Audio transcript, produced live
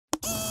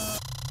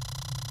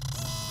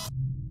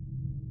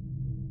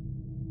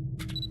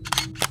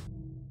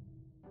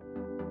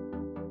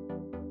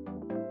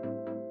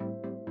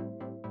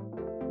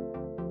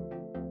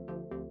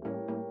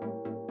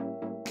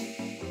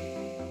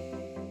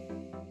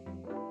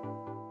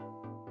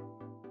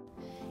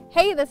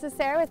Hey, this is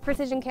Sarah with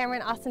Precision Camera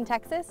in Austin,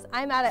 Texas.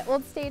 I'm out at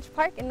Old Stage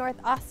Park in North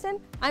Austin.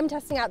 I'm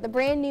testing out the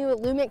brand new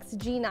Lumix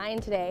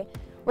G9 today.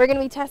 We're going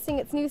to be testing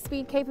its new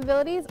speed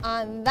capabilities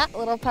on that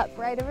little pup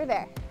right over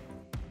there.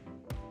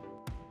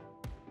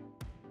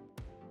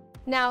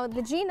 Now,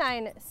 the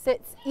G9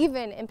 sits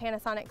even in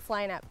Panasonic's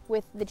lineup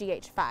with the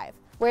GH5.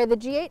 Where the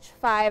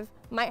GH5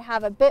 might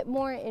have a bit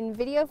more in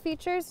video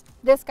features,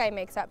 this guy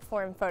makes up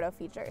for in photo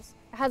features.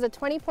 It has a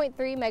 20.3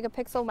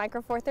 megapixel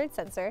micro four thirds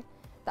sensor.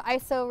 The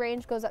ISO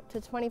range goes up to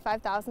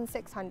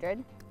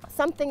 25,600.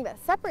 Something that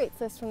separates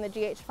this from the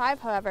GH5,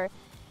 however,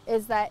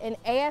 is that in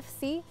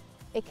AFC,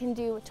 it can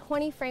do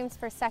 20 frames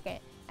per second,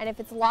 and if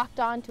it's locked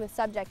on to a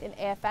subject in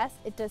AFS,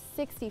 it does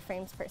 60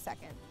 frames per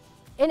second.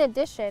 In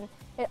addition,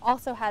 it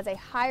also has a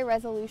high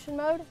resolution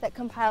mode that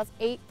compiles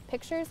 8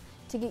 pictures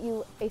to get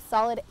you a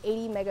solid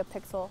 80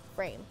 megapixel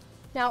frame.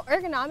 Now,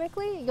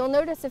 ergonomically, you'll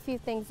notice a few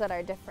things that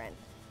are different.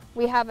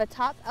 We have a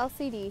top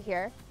LCD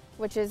here,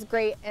 which is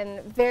great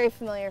and very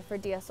familiar for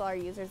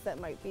DSLR users that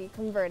might be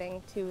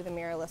converting to the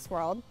mirrorless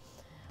world.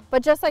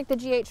 But just like the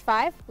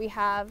GH5, we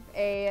have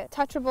a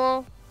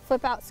touchable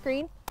flip-out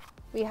screen.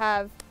 We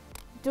have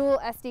dual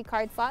SD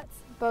card slots,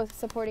 both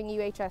supporting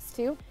UHS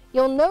 2.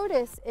 You'll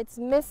notice it's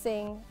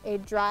missing a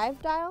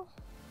drive dial.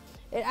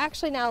 It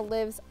actually now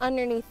lives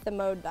underneath the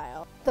mode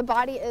dial. The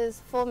body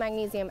is full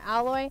magnesium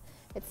alloy.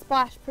 It's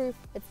splash-proof,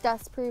 it's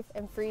dust-proof,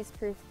 and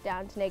freeze-proof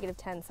down to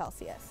 -10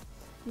 Celsius.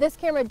 This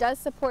camera does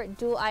support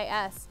dual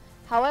IS,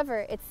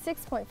 however, it's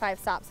 6.5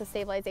 stops of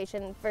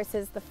stabilization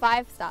versus the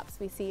 5 stops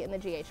we see in the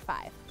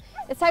GH5.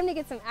 It's time to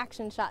get some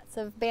action shots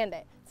of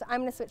Bandit, so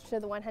I'm going to switch to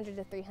the 100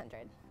 to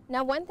 300.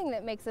 Now, one thing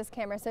that makes this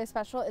camera so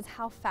special is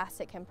how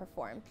fast it can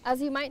perform.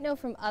 As you might know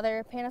from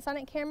other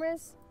Panasonic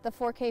cameras, the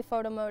 4K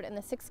photo mode and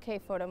the 6K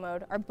photo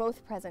mode are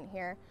both present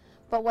here,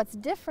 but what's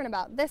different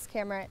about this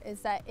camera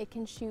is that it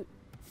can shoot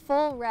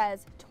full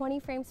res 20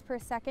 frames per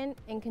second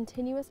in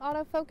continuous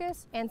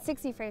autofocus and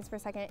 60 frames per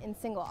second in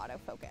single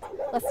autofocus.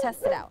 Let's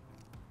test it out.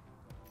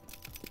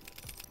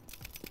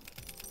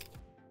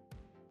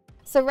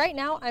 So right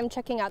now I'm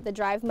checking out the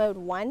drive mode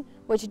 1,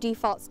 which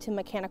defaults to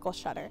mechanical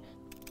shutter.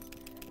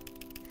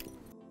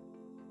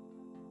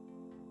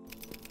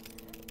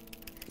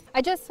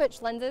 I just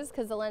switched lenses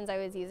because the lens I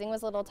was using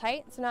was a little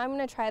tight, so now I'm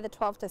going to try the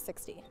 12 to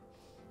 60.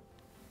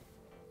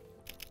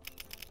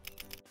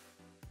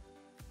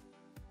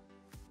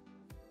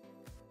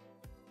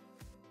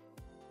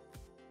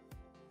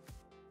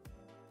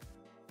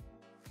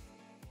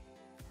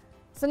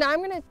 So now I'm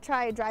going to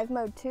try drive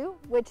mode 2,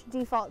 which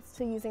defaults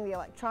to using the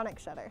electronic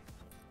shutter.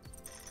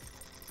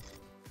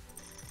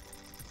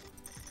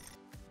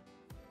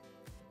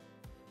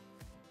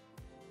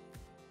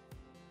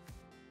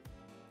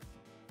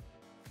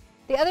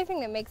 The other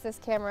thing that makes this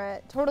camera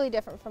totally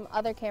different from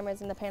other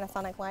cameras in the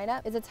Panasonic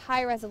lineup is its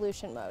high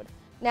resolution mode.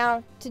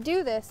 Now, to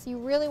do this, you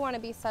really want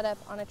to be set up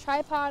on a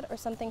tripod or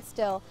something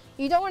still.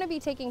 You don't want to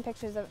be taking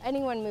pictures of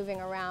anyone moving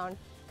around,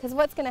 because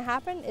what's going to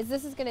happen is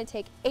this is going to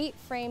take 8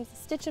 frames,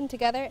 stitch them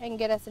together, and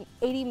get us an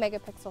 80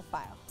 megapixel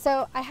file.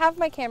 So I have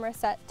my camera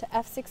set to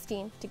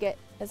f16 to get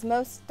as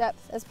most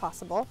depth as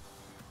possible.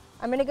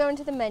 I'm going to go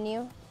into the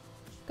menu,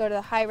 go to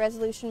the high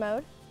resolution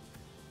mode.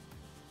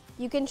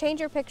 You can change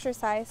your picture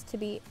size to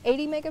be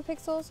 80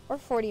 megapixels or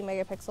 40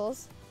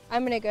 megapixels.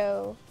 I'm going to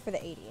go for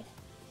the 80.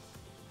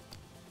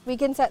 We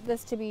can set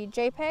this to be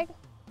JPEG,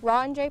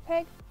 RAW and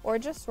JPEG, or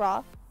just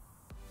RAW.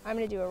 I'm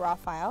going to do a RAW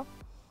file.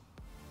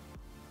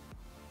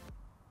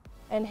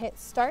 And hit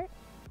start.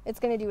 It's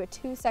going to do a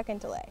 2-second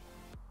delay.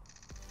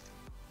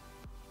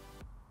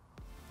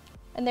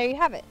 And there you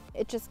have it.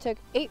 It just took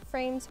 8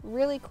 frames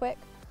really quick,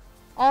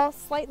 all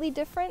slightly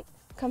different,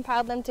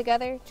 compiled them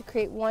together to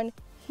create one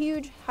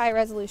huge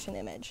high-resolution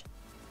image.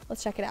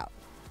 Let's check it out.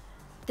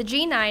 The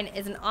G9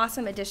 is an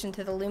awesome addition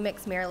to the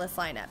Lumix mirrorless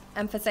lineup,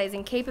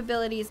 emphasizing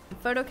capabilities in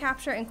photo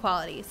capture and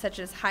quality, such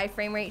as high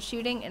frame rate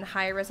shooting and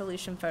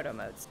high-resolution photo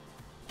modes.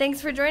 Thanks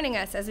for joining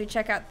us as we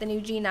check out the new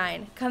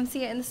G9. Come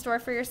see it in the store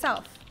for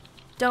yourself.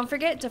 Don't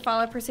forget to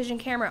follow Precision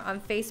Camera on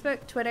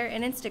Facebook, Twitter,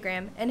 and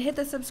Instagram, and hit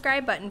the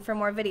subscribe button for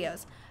more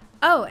videos.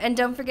 Oh, and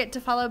don't forget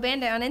to follow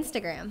Bandit on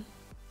Instagram.